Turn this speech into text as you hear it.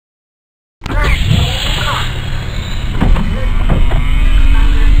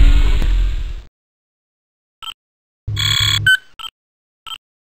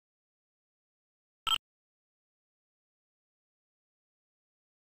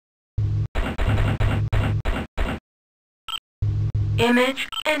Image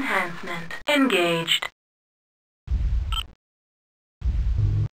enhancement engaged.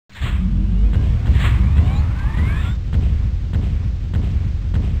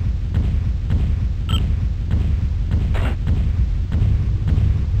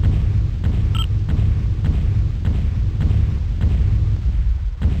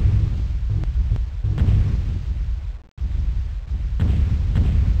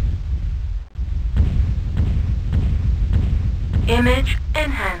 Image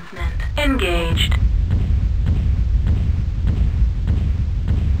enhancement engaged.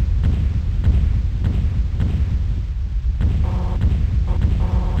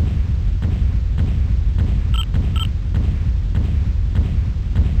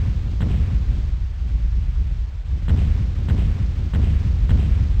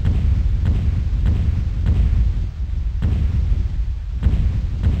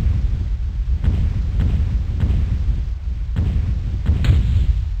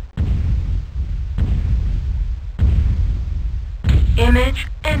 Image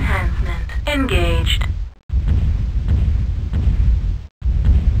enhancement engaged.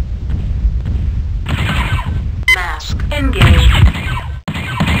 Mask engaged.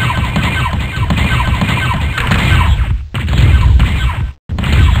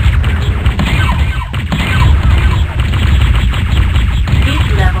 Heat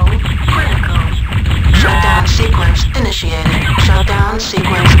level critical. Shutdown sequence initiated. Shutdown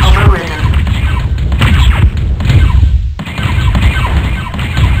sequence overridden.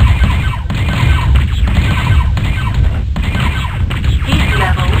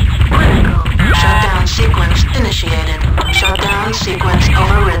 Sequence initiated. Shutdown sequence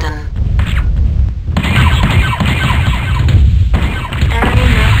overridden. Enemy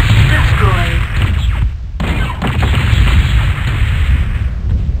mech destroyed.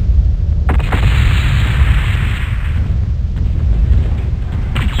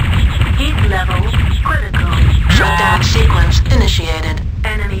 Heat level critical. Shutdown sequence initiated.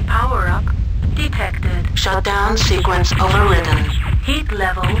 Enemy power-up detected. Shutdown sequence overridden. Heat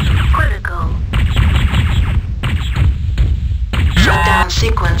level critical. Shutdown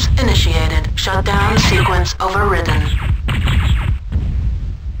sequence initiated. Shutdown sequence overridden.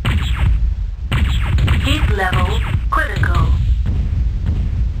 Heat level critical.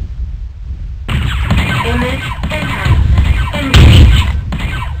 Image enhancement engaged.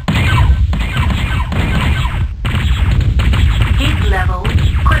 Heat level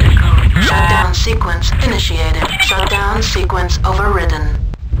critical. Shutdown sequence initiated. Shutdown sequence overridden.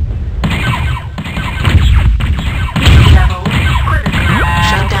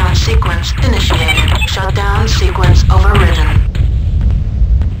 Shutdown sequence initiated. Shutdown sequence overridden.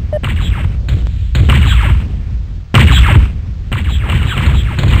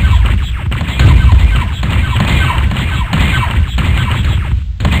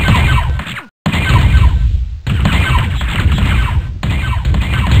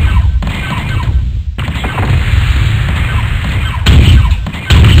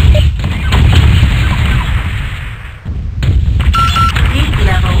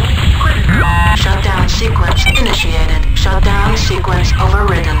 Sequence initiated. Shutdown sequence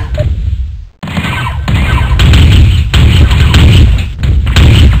overridden.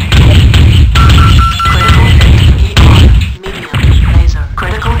 Critical hit E on medium laser.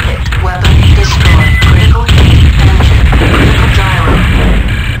 Critical hit weapon destroyed. Critical hit engine. Critical gyro.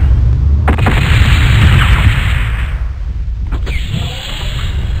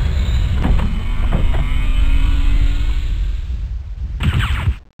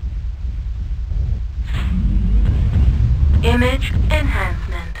 Image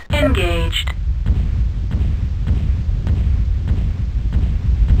enhancement engaged.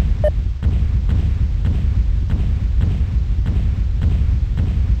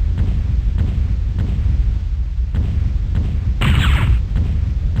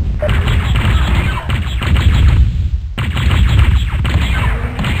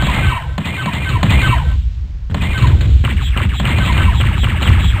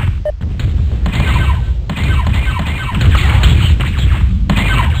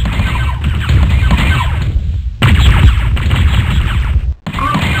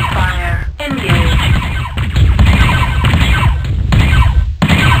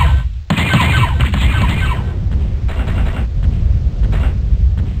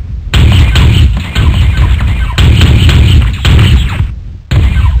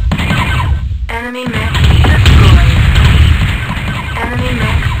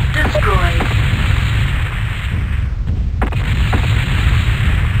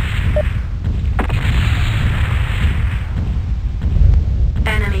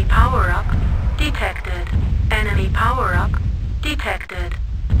 detected.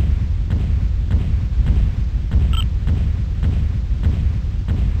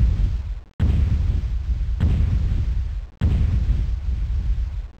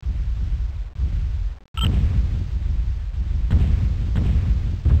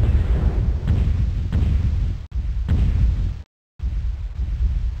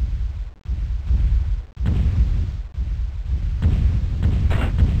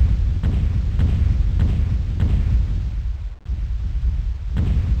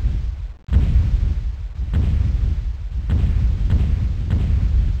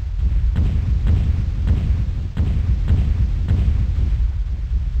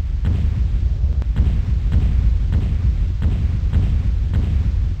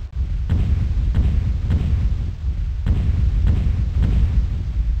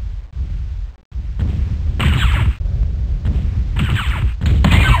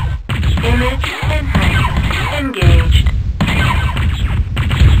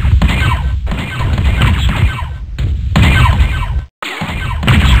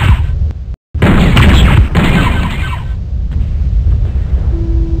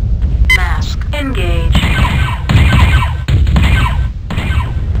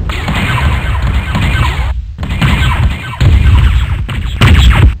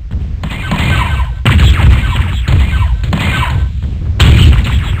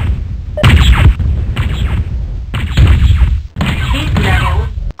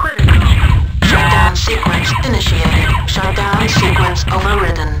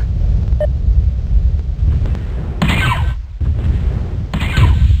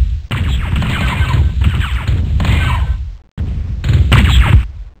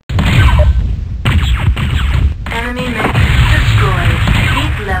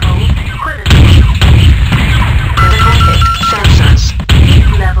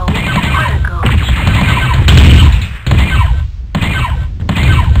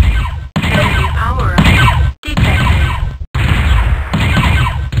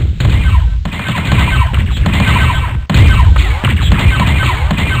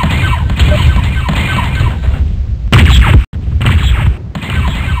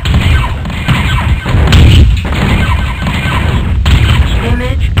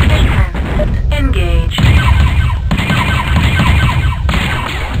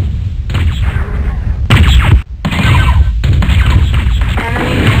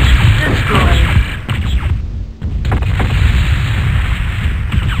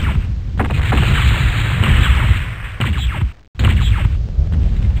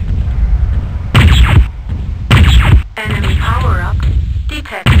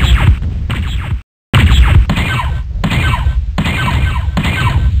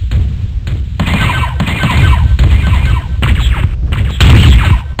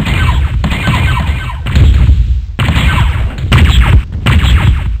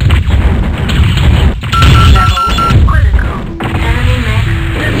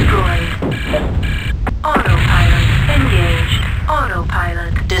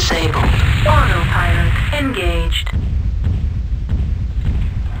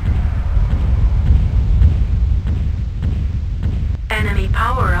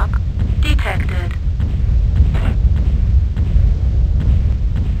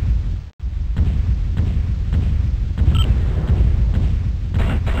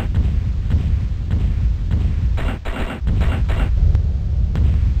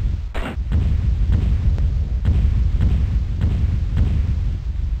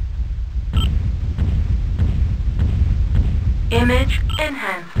 Image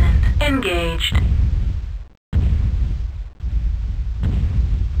enhancement engaged.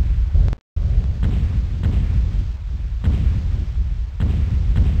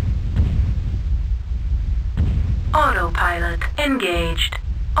 Autopilot engaged.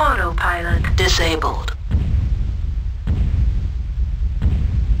 Autopilot disabled.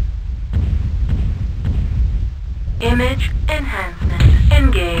 Image enhancement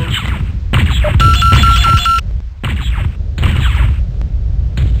engaged.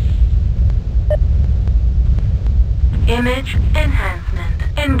 Image enhancement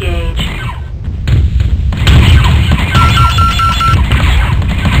engaged.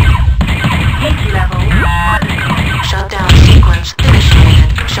 Heat level critical. Shutdown sequence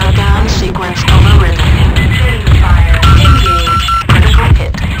initiated. Shutdown sequence overridden. Chain fire engaged. Critical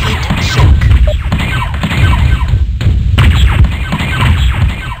hit. Heat sink.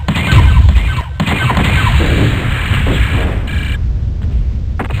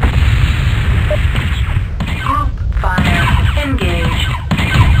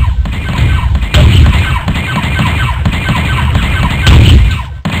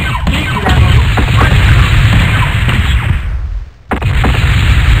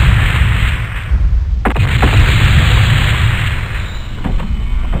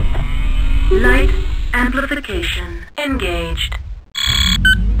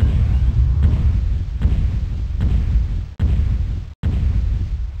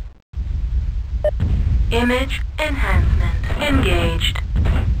 Image enhancement engaged.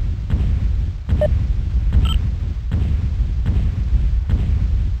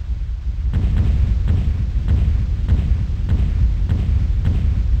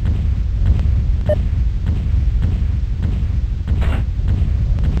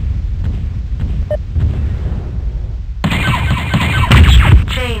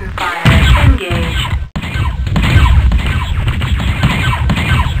 Chain fire engaged.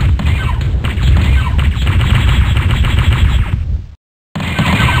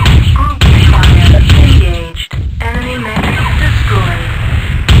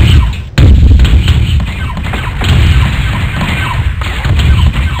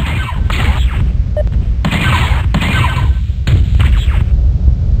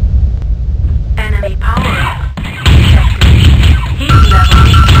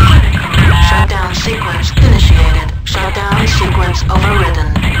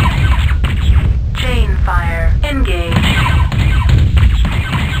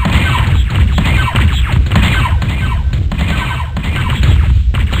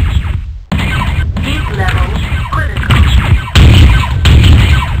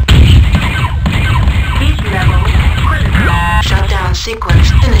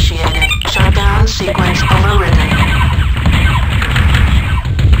 Sequence initiated. Shutdown sequence overridden.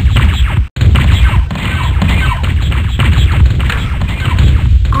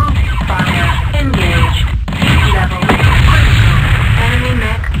 Group fire engaged. Heat level critical. Enemy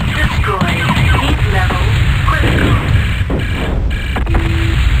mech destroyed. Heat level critical.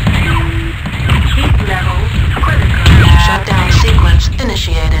 Heat level critical. Shutdown sequence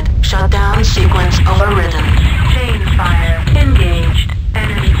initiated. Shutdown sequence overridden. Chain fire engaged.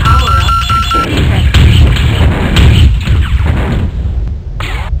 Enemy power-up detected.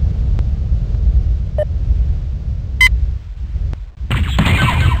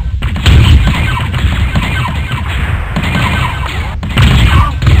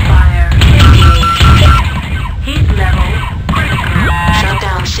 Group fire engaged. Heat level critical.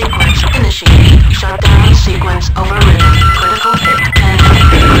 Shutdown sequence initiated. Shutdown sequence overridden. Critical hit and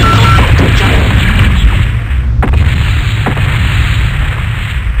critical hit.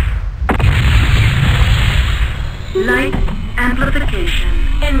 Light amplification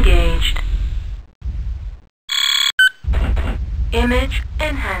engaged. Image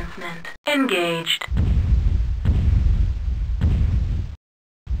enhancement engaged.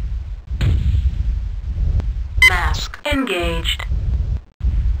 Mask engaged.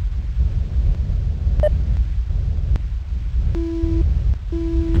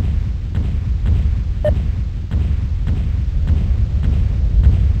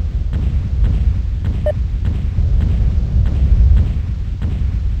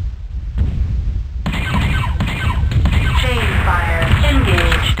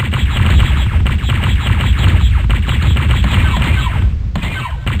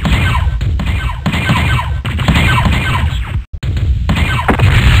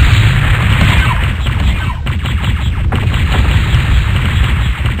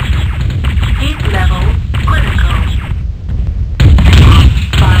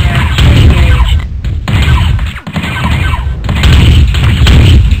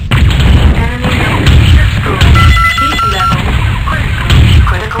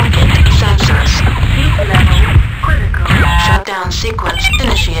 Sequence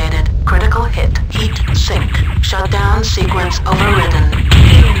initiated. Critical hit. Heat sink. Shutdown sequence overridden.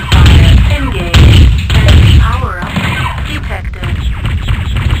 Chain fire engaged. Enemy power-up detected.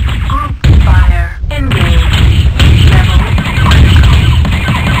 Group fire engaged. Heat level critical.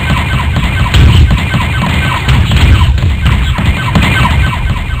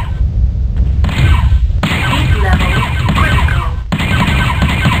 Heat level critical.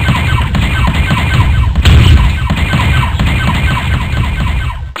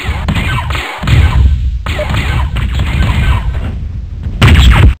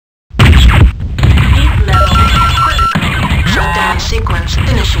 Sequence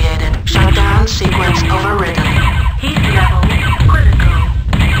initiated. Shutdown sequence overridden. Heat level critical.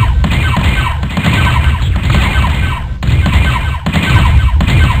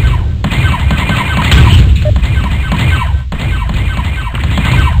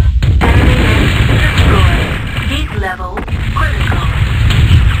 Enemy destroyed. Heat level critical.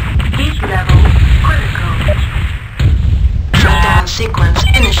 Heat level critical. Shutdown sequence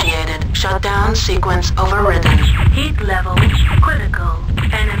initiated. Shutdown sequence overridden. Heat level critical.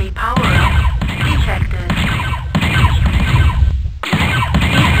 Enemy